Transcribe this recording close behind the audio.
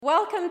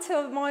Welcome to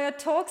Umoyo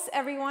Talks,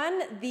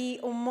 everyone, the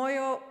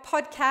Umoyo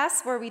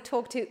podcast where we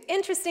talk to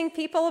interesting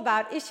people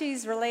about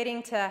issues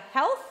relating to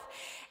health.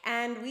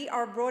 And we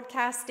are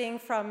broadcasting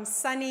from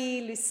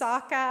sunny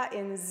Lusaka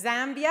in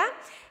Zambia.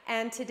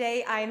 And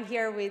today I'm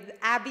here with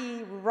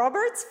Abby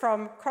Roberts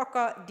from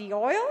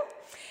Crocodile.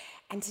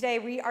 And today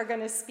we are going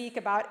to speak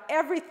about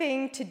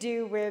everything to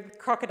do with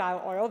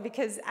crocodile oil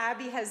because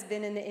Abby has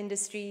been in the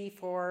industry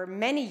for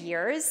many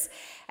years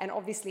and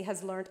obviously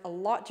has learned a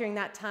lot during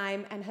that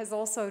time and has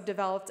also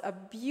developed a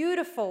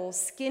beautiful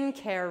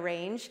skincare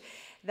range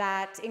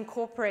that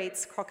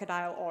incorporates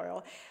crocodile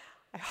oil.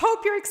 I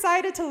hope you're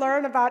excited to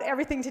learn about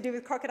everything to do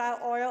with crocodile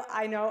oil.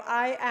 I know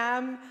I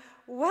am.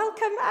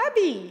 Welcome,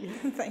 Abby.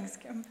 Thanks,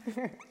 Kim.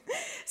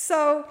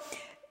 So,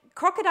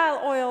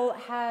 crocodile oil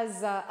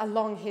has a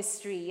long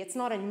history. It's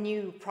not a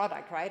new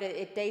product, right?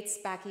 It dates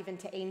back even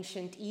to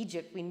ancient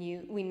Egypt.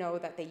 We know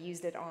that they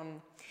used it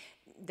on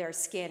their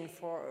skin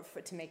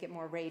to make it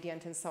more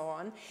radiant and so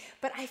on.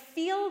 But I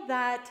feel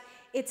that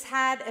it's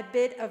had a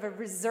bit of a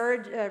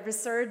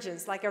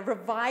resurgence, like a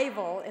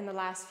revival in the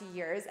last few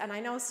years. And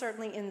I know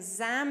certainly in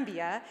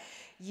Zambia,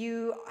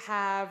 you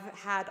have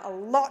had a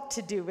lot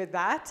to do with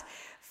that.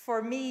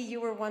 For me,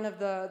 you were one of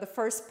the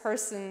first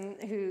person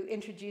who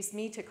introduced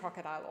me to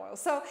crocodile oil.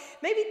 So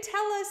maybe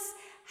tell us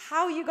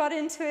how you got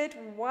into it,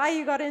 why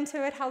you got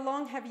into it, how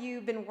long have you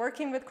been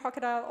working with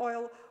crocodile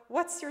oil?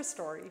 What's your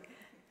story?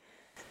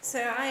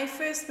 So I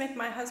first met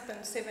my husband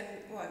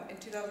in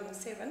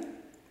 2007,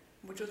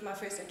 which was my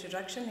first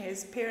introduction.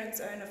 His parents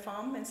own a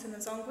farm in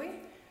Sinazongwe,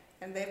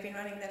 and they've been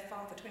running that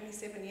farm for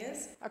 27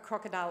 years. A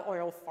crocodile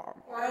oil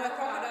farm. Or a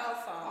crocodile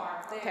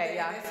farm.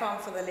 They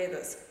farm for the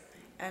leathers.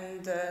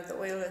 And the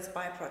oil is a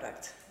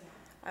byproduct.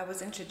 I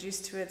was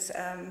introduced to it.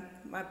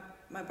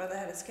 My brother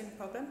had a skin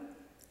problem,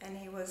 and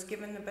he was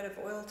given a bit of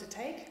oil to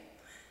take,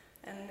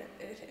 and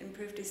it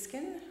improved his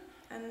skin,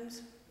 and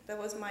that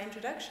was my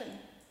introduction.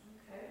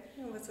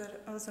 Okay.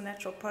 It was a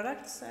natural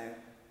product, so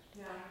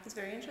yeah, it's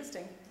very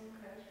interesting.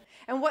 Okay.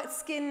 And what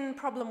skin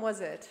problem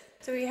was it?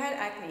 So he had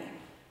acne.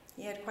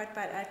 He had quite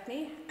bad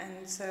acne,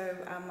 and so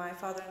my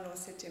father-in-law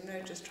said to him,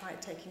 no, just try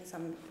taking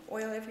some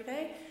oil every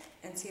day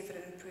and see if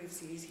it improves.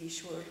 He's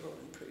sure it will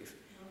improve.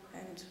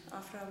 Okay. And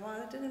after a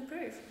while, it did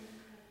improve.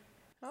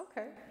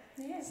 Okay.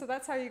 Yeah. So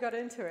that's how you got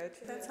into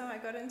it. That's how I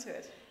got into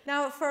it.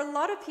 Now, for a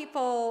lot of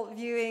people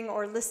viewing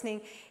or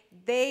listening,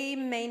 they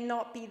may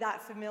not be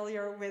that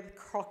familiar with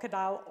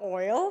crocodile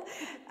oil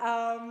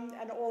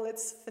and all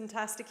its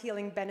fantastic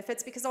healing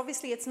benefits, because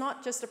obviously it's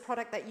not just a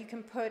product that you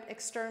can put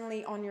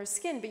externally on your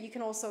skin, but you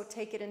can also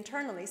take it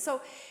internally.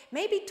 So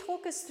maybe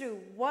talk us through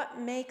what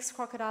makes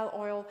crocodile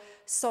oil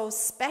so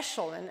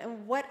special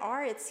and what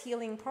are its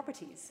healing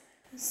properties?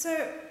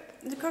 So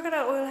the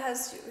crocodile oil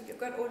you've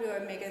got all your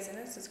omegas in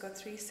it. So it's got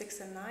 3, 6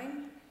 and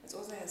 9. It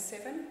also has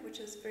 7, which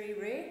is very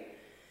rare.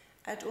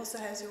 It also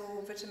has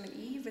your vitamin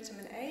E,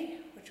 vitamin A,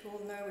 which we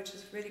all know, which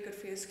is really good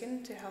for your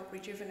skin to help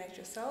rejuvenate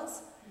your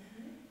cells.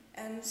 Mm-hmm.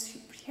 And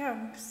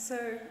yeah,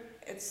 so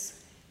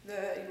it's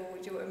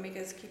your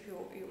omegas keep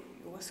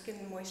your skin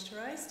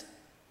moisturized,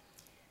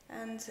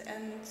 and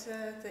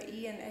the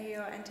E and A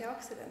are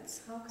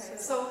antioxidants. Okay.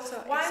 So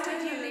why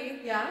would you?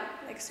 Yeah.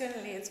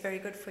 Externally, it's very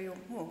good for your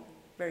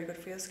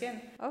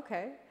skin.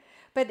 Okay.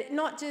 But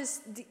not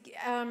just,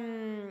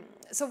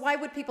 so why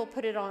would people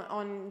put it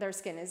on their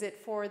skin? Is it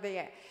for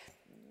the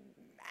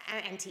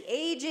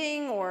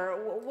anti-aging,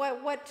 or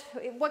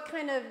what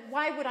kind of,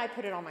 why would I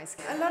put it on my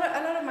skin? A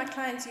lot of my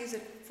clients use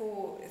it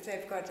for if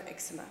they've got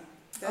eczema.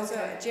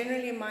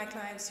 Generally my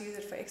clients use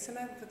it for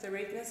eczema, for the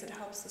redness. It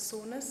helps the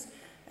soreness,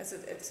 as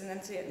it's an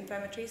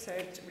anti-inflammatory, so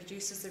it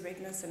reduces the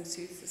redness and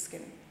soothes the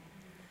skin.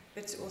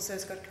 It also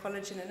has got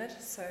collagen in it,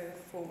 so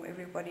for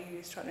everybody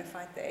who's trying to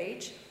fight the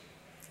age,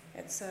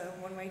 it's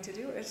one way to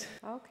do it.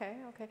 Okay.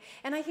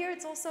 And I hear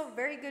it's also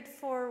very good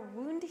for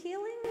wound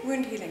healing?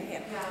 Wound healing,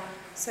 yeah.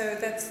 So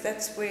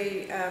that's where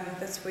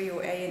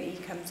your A and E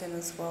comes in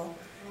as well.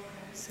 Okay.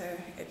 So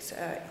it's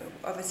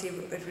obviously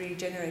it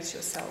regenerates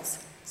your cells.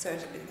 So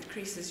it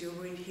increases your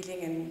wound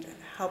healing and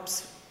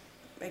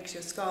makes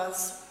your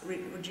scars,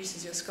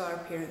 reduces your scar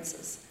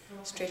appearances,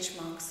 stretch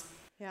marks.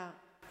 Yeah.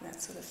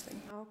 That sort of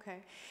thing.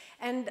 Okay.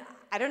 And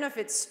I don't know if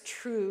it's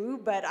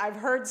true, but I've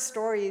heard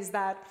stories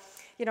that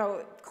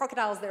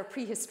crocodiles, they're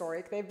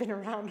prehistoric. They've been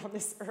around on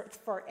this earth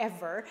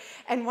forever.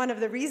 And one of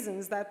the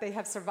reasons that they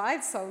have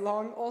survived so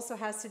long also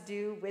has to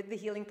do with the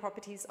healing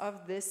properties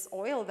of this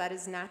oil that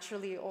is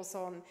naturally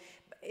also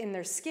in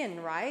their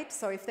skin, right?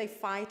 So if they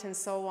fight and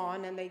so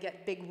on and they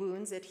get big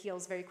wounds, it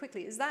heals very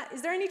quickly. Is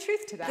there any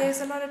truth to that?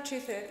 There's a lot of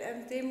truth to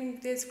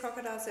it. There's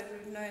crocodiles that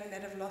we've known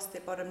that have lost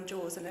their bottom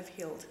jaws and have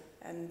healed,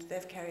 and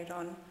they've carried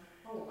on.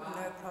 Oh, wow.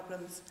 No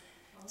problems.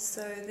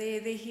 So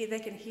they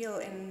can heal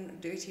in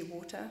dirty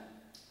water.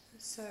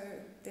 So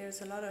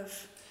there's a lot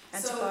of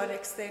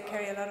antibiotics. They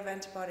carry a lot of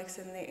antibiotics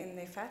in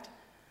their fat,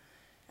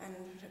 and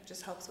it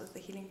just helps with the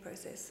healing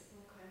process.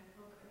 Okay.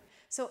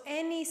 So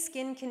any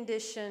skin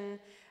condition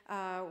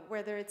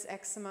whether it's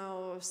eczema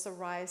or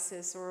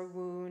psoriasis or a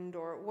wound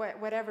or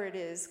whatever it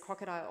is,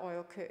 crocodile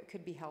oil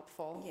could be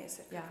helpful. Yes,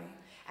 it could be.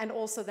 And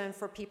also then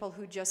for people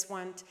who just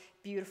want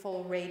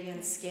beautiful,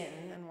 radiant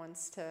skin and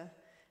wants to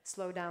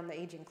slow down the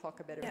aging clock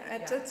a bit.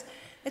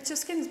 It's your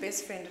skin's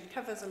best friend. It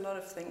covers a lot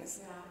of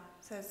things.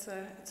 Yeah. So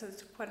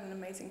it's quite an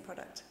amazing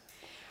product.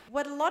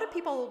 What a lot of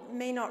people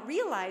may not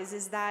realize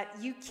is that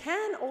you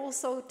can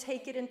also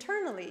take it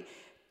internally.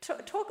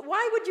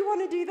 Why would you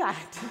want to do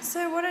that?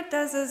 So what it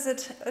does is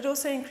it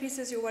also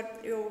increases your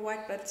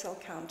white blood cell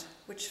count,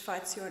 which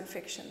fights your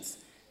infections.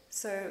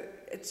 So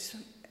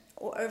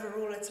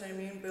overall it's an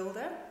immune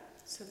builder.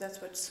 So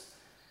that's what's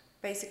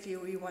basically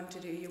what you want to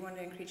do. You want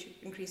to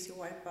increase your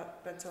white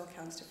blood cell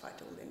counts to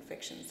fight all the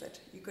infections that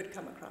you could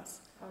come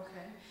across.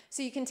 Okay.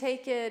 So you can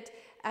take it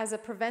as a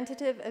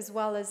preventative as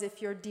well as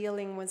if you're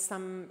dealing with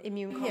some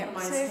immune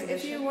compromised condition. So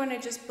if you want to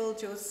just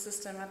build your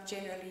system up,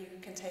 generally you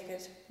can take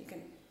it.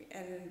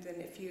 And then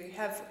if you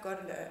have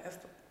got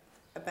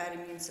a bad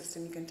immune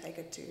system, you can take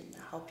it to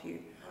help you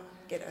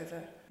get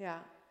over. Yeah.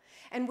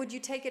 And would you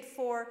take it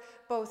for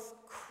both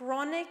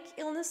chronic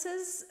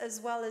illnesses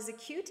as well as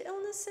acute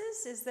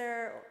illnesses? Is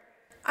there...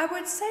 I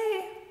would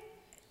say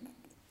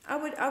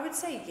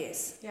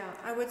yes. Yeah.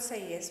 I would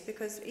say yes,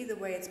 because either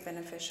way it's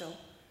beneficial.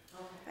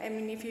 I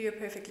mean, if you're a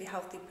perfectly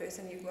healthy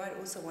person, you might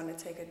also want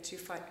to take it to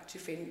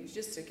fend,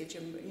 just to get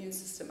your immune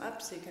system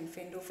up so you can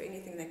fend off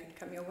anything that could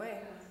come your way.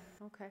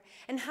 Okay.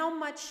 And how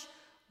much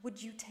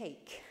would you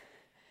take?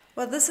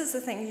 Well, this is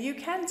the thing. You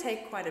can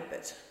take quite a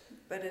bit,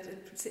 but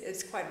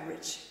it's quite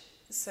rich.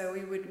 So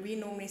we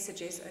normally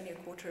suggest only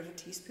 1/4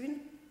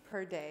 teaspoon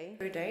per day.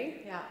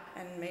 Yeah.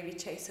 And maybe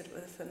chase it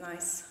with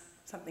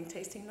something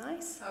tasting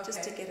nice,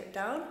 just to get it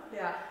down.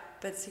 Yeah.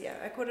 But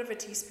 1/4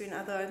 teaspoon.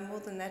 Otherwise, more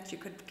than that, you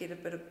could get a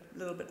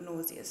little bit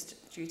nauseous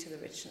due to the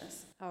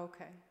richness.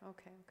 Okay.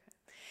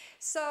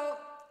 So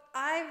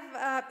I've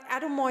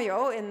at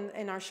Umoyo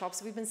in our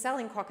shops, we've been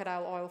selling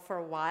crocodile oil for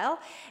a while,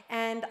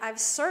 and I've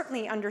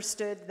certainly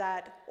understood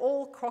that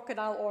all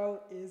crocodile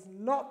oil is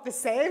not the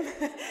same.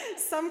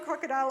 Some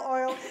crocodile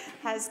oil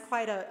has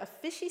quite a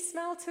fishy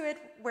smell to it,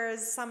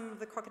 whereas some of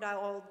the crocodile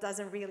oil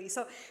doesn't really.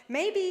 So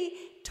maybe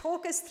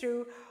talk us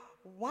through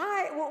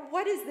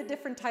what is the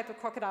different type of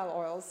crocodile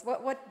oils?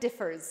 What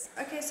differs?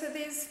 Okay, so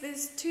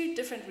there's 2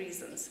 different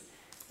reasons.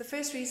 The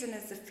first reason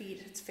is the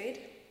feed it's fed.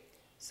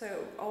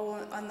 So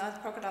on the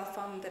crocodile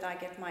farm that I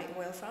get my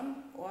oil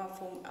from,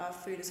 our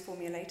food is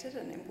formulated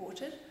and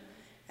imported,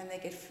 and they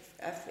get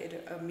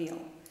fed a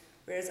meal.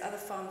 Whereas other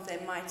farms, they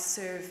might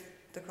serve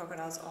the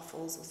crocodile's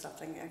offals or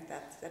something like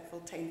that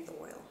will taint the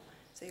oil.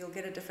 So you'll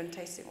get a different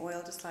tasting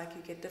oil, just like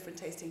you get different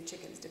tasting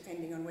chickens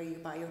depending on where you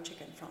buy your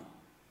chicken from.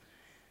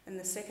 And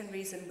the second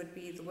reason would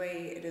be the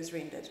way it is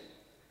rendered.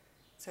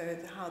 So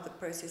how the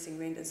processing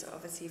renders,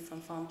 obviously from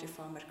farm to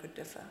farm it could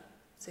differ.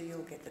 So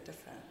you'll get the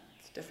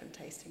different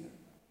tasting.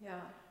 Yeah.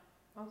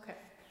 Okay.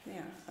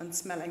 Yeah, and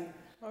smelling.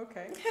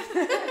 Okay.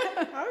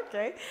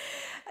 Okay.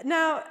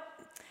 Now,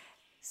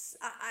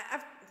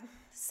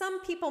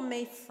 some people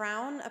may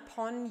frown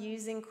upon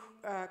using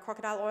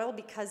crocodile oil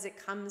because it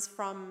comes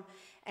from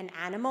an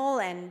animal,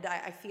 and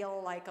I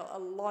feel like a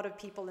lot of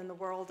people in the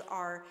world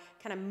are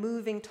kind of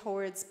moving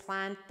towards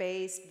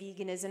plant-based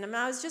veganism. And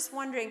I was just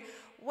wondering,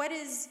 what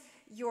is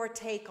your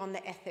take on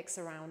the ethics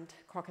around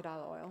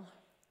crocodile oil?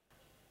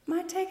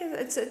 My take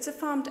is it's a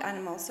farmed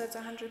animal, so it's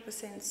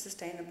 100%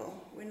 sustainable.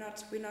 We're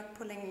not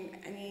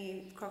pulling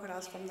any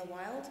crocodiles from the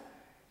wild,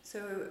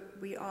 so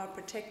we are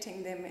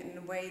protecting them in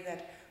a way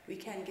that we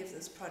can give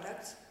this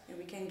product and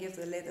we can give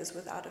the leathers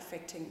without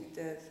affecting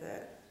the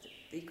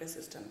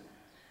ecosystem.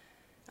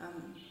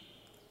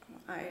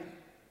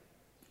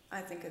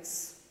 I think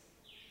it's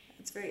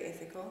very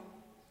ethical,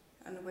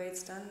 and the way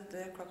it's done.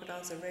 The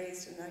crocodiles are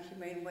raised in a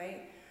humane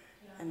way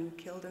and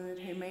killed in a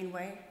humane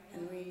way,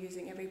 and we're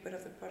using every bit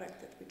of the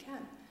product that we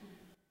can.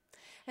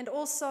 And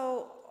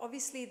also,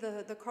 obviously,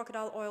 the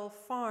crocodile oil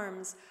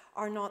farms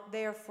are not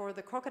there for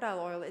the crocodile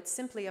oil. It's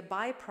simply a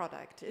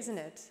byproduct, isn't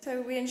it?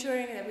 So we're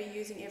ensuring that we're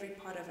using every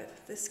part of it.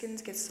 The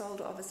skins get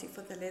sold, obviously,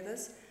 for the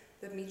leathers.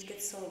 The meat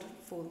gets sold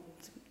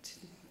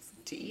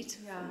to eat,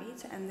 for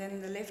meat. And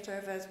then the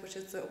leftovers, which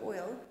is the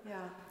oil,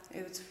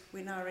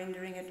 we're now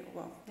rendering it,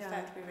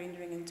 fat we're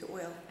rendering into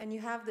oil. And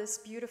you have this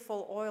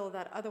beautiful oil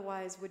that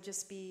otherwise would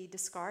just be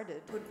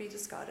discarded. Would be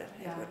discarded,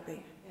 it would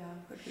be. Yeah.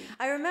 Would be.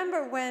 I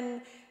remember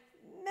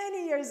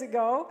many years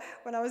ago,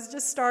 when I was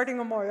just starting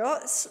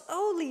Umoyo,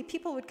 slowly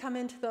people would come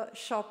into the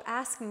shop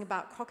asking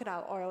about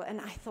crocodile oil,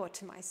 and I thought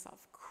to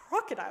myself,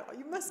 crocodile oil?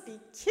 You must be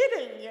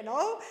kidding, you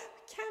know?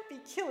 We can't be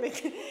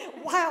killing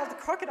wild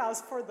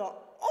crocodiles for the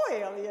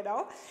oil, you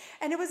know?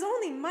 And it was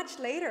only much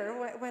later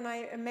when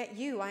I met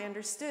you, I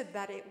understood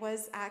that it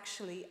was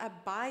actually a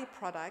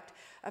byproduct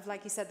of,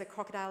 like you said, the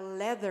crocodile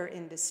leather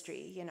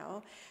industry, you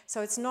know?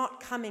 So it's not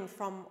coming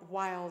from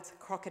wild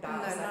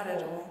crocodiles. No, not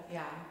at all.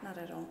 Yeah. Not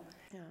at all.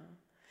 Yeah.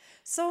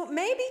 So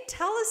maybe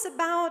tell us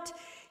about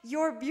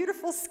your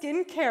beautiful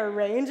skincare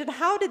range, and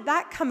how did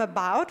that come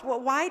about?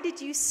 Why did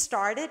you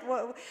start it?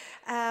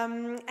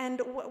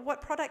 And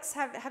what products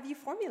have you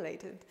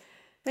formulated?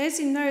 As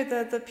you know,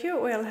 the pure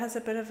oil has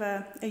a bit of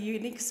a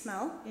unique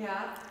smell.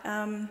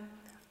 Yeah.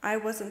 I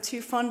wasn't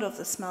too fond of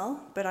the smell,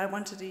 but I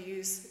wanted to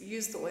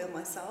use the oil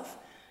myself,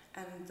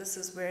 and this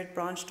is where it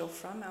branched off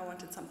from. I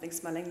wanted something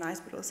smelling nice,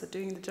 but also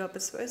doing the job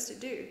it's supposed to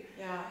do.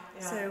 Yeah.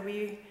 So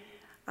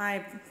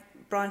I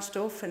branched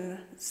off and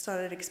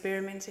started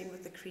experimenting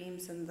with the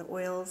creams and the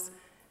oils,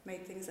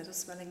 made things that are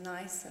smelling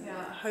nice, and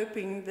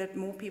hoping that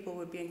more people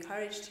would be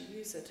encouraged to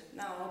use it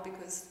now,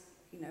 because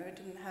it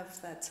didn't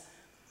have that.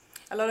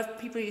 A lot of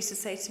people used to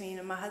say to me,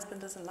 my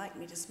husband doesn't like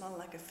me to smell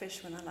like a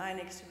fish when I lie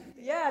next to him.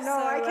 Yeah, no,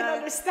 I can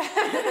understand.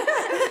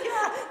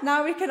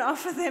 Now we can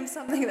offer them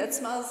something that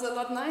smells a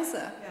lot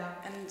nicer. Yeah.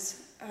 And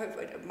I hope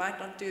it might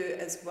not do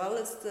as well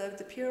as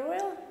the pure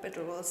oil, but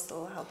it will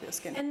still help your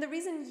skin. And the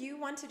reason you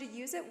wanted to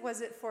use it,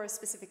 was it for a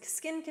specific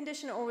skin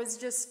condition, or was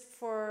it just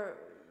for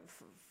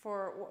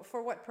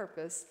what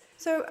purpose?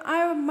 So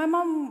my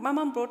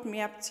mom brought me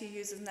up to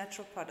use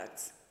natural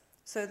products.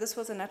 So this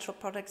was a natural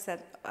product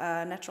that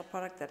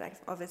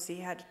obviously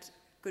had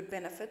good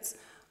benefits.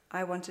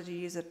 I wanted to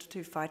use it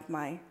to fight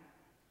the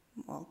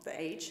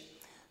age.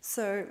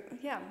 So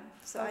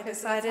I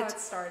decided. That's how it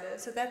started.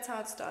 So that's how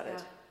it started.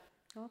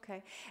 Yeah.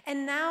 Okay.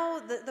 And now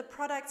the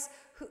products,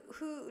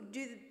 who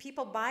do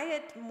people buy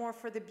it more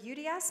for the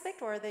beauty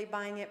aspect, or are they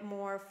buying it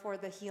more for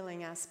the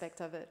healing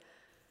aspect of it?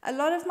 A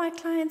lot of my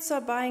clients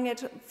are buying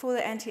it for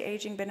the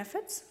anti-aging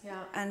benefits.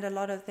 Yeah. And a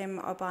lot of them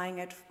are buying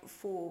it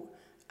for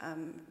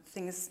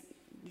things,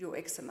 your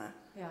eczema.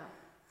 Yeah.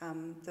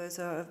 Those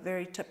are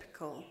very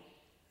typical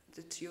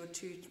to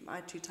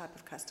my two type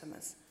of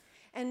customers.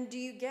 And do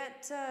you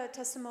get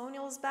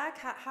testimonials back?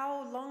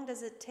 How long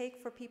does it take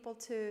for people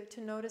to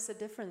notice a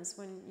difference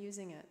when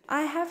using it?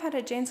 I have had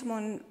a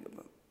gentleman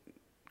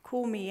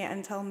call me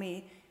and tell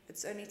me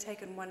it's only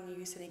taken one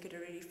use and he could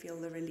already feel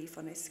the relief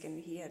on his skin.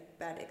 He had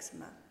bad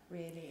eczema.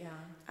 Really,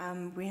 yeah.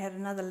 We had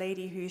another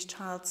lady whose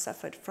child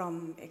suffered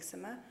from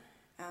eczema.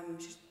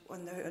 She's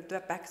on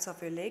the backs of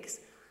her legs,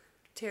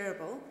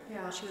 terrible.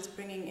 Yeah. She was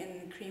bringing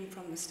in cream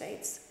from the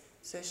States.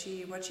 So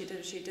she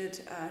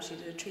did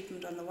a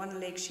treatment on the one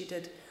leg. She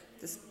did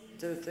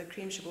the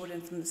cream she brought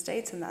in from the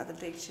States, and the other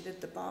leg she did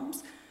the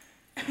balms.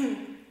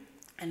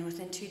 And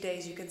within 2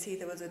 days, you can see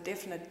there was a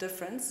definite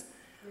difference.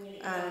 Really?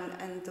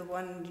 And the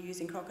one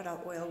using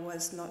crocodile oil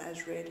was not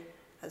as red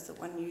as the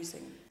one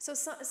using. So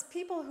as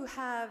people who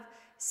have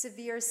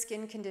severe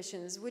skin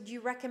conditions, would you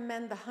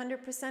recommend the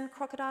 100%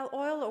 crocodile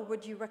oil, or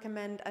would you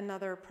recommend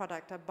another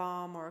product, a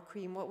balm or a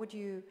cream? What would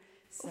you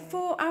say?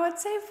 I would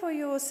say for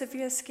your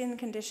severe skin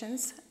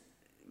conditions,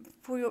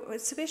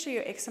 especially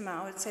your eczema,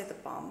 I would say the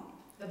balm.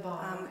 The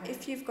balm. Okay.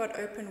 If you've got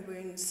open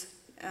wounds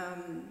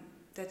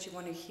that you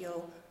want to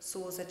heal,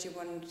 sores that you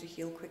want to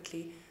heal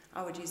quickly,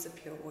 I would use the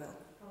pure oil.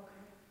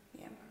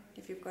 Okay. Yeah.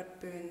 If you've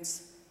got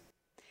burns.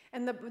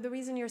 And the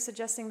reason you're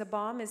suggesting the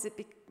balm, is it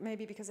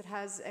maybe because it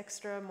has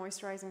extra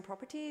moisturizing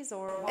properties,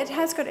 or it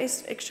has got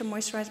extra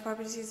moisturizing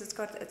properties. It's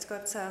got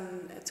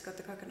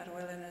the coconut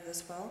oil in it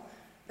as well,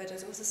 but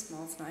it also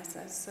smells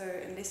nicer. So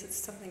unless it's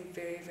something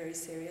very, very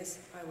serious,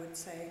 I would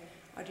say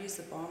I'd use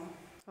the balm.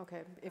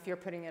 Okay, if you're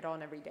putting it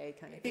on every day,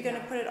 kind of. If you're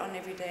going to put it on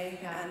every day,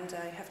 Yeah. and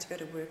you have to go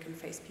to work and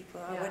face people,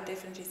 I Yeah. would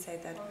definitely say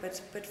that.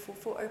 But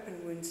for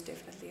open wounds,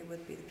 definitely it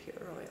would be the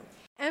pure oil.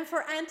 And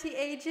for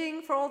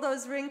anti-aging, for all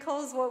those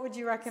wrinkles, what would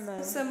you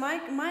recommend? So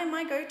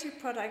my go-to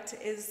product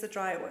is the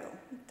dry oil.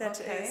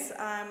 That Okay. is,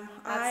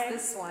 That's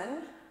this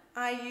one.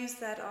 I use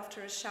that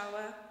after a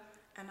shower,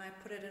 and I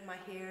put it in my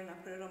hair, and I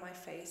put it on my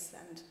face,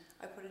 and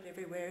I put it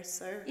everywhere.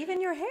 So Even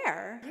your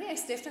hair?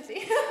 yes,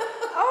 definitely.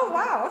 Oh,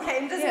 wow. Okay,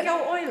 and does it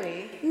go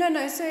oily? No.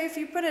 So if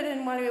you put it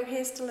in while your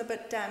hair's still a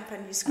bit damp,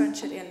 and you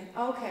scrunch it in,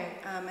 Okay.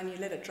 and you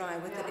let it dry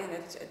with it in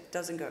it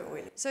doesn't go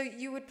oily. So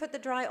you would put the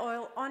dry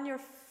oil on your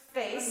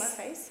face, On my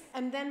face.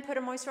 and then put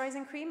a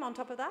moisturizing cream on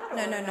top of that?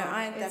 No. or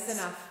That's That's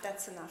enough.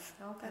 That's enough.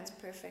 Okay. That's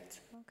perfect.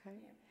 Okay.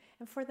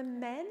 And for the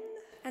men?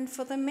 And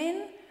for the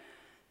men,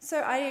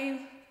 so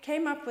I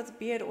came up with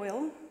beard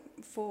oil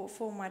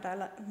for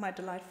my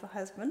delightful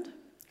husband.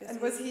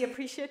 And was he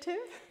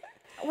appreciative?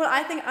 Well,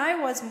 I think I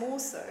was more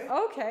so.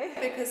 Okay.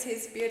 Because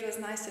his beard was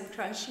nice and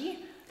crunchy.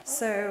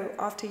 So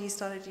after he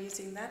started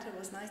using that, it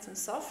was nice and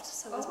soft.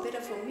 So it was better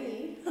for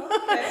me.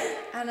 Okay.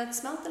 And it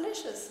smelled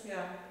delicious.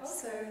 Yeah.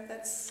 So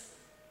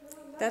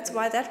that's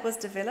why that was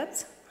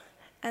developed.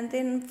 And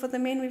then for the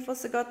men, we've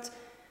also got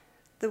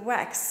the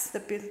wax, the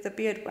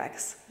beard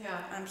wax. Yeah.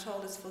 I'm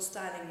told it's for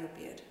styling your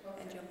beard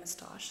and your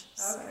moustache.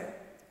 So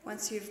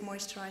once you've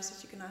moisturized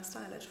it, you can now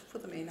style it for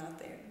the men out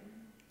there.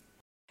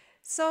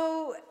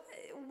 So,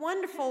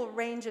 wonderful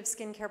range of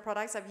skincare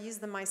products. I've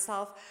used them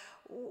myself.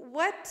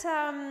 What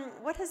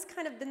has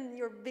kind of been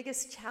your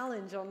biggest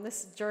challenge on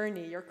this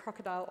journey, your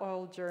crocodile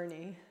oil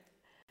journey?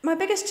 My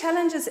biggest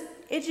challenge is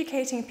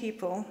educating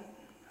people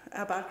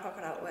about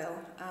crocodile oil.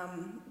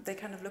 They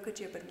kind of look at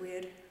you a bit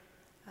weird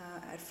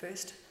at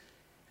first,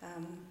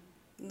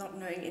 not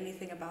knowing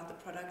anything about the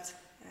product.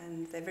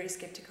 and they're very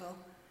skeptical.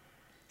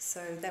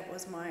 So that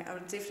was I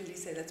would definitely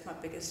say that's my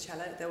biggest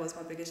challenge. That was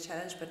my biggest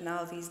challenge. But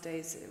now these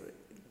days,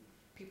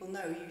 people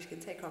know you can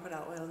take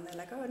crocodile oil, and they're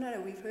like, oh no,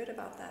 we've heard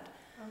about that.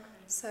 Okay.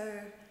 So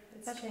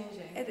it's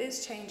changing. It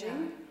is changing.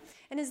 Yeah.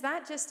 And is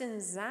that just in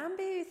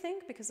Zambia, you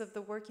think, because of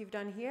the work you've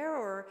done here,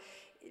 or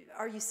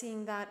are you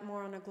seeing that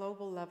more on a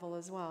global level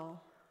as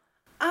well?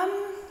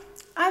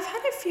 I've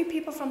had a few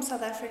people from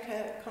South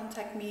Africa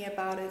contact me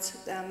about it.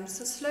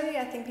 So slowly,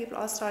 I think people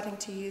are starting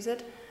to use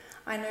it.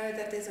 I know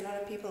that there's a lot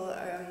of people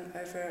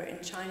over in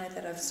China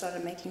that have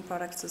started making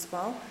products as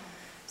well.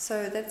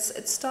 So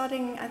it's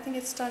starting. I think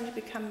it's starting to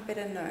become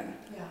better known.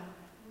 Yeah.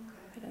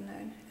 Better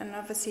known. And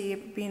obviously,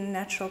 being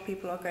natural,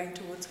 people are going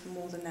towards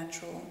more the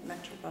natural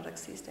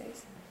products these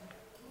days.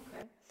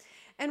 Okay.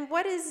 And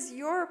what is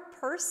your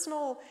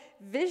personal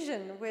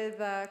vision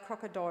with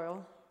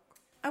crocodile?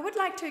 I would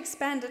like to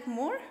expand it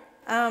more,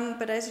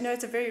 but as you know,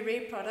 it's a very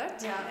rare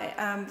product.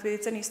 Yeah.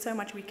 There's only so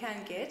much we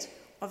can get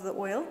of the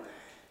oil.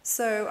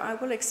 So I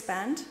will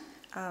expand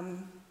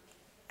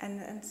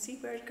and see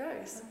where it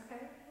goes.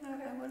 Okay.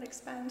 I will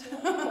expand.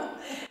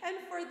 And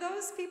for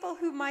those people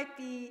who might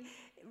be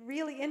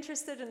really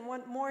interested and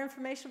want more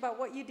information about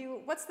what you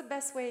do, what's the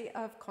best way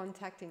of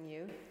contacting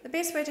you? The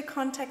best way to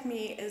contact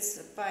me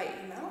is by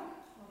email.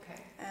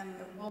 Okay.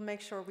 We'll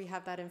make sure we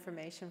have that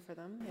information for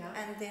them. Yeah.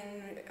 And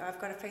then I've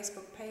got a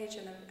Facebook page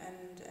and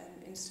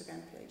an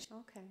Instagram page.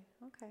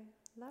 Okay,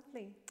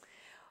 lovely.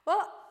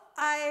 Well,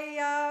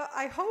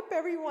 I hope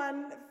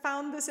everyone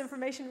found this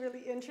information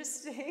really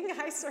interesting.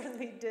 I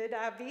certainly did,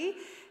 Abby.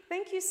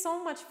 Thank you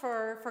so much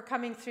for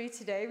coming through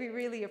today. We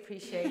really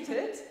appreciate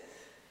it.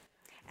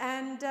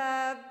 And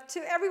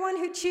to everyone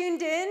who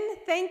tuned in,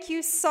 thank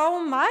you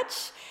so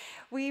much.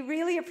 We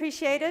really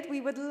appreciate it.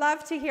 We would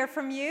love to hear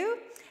from you.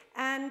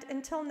 And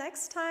until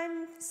next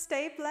time,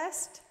 stay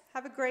blessed.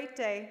 Have a great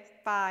day.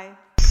 Bye.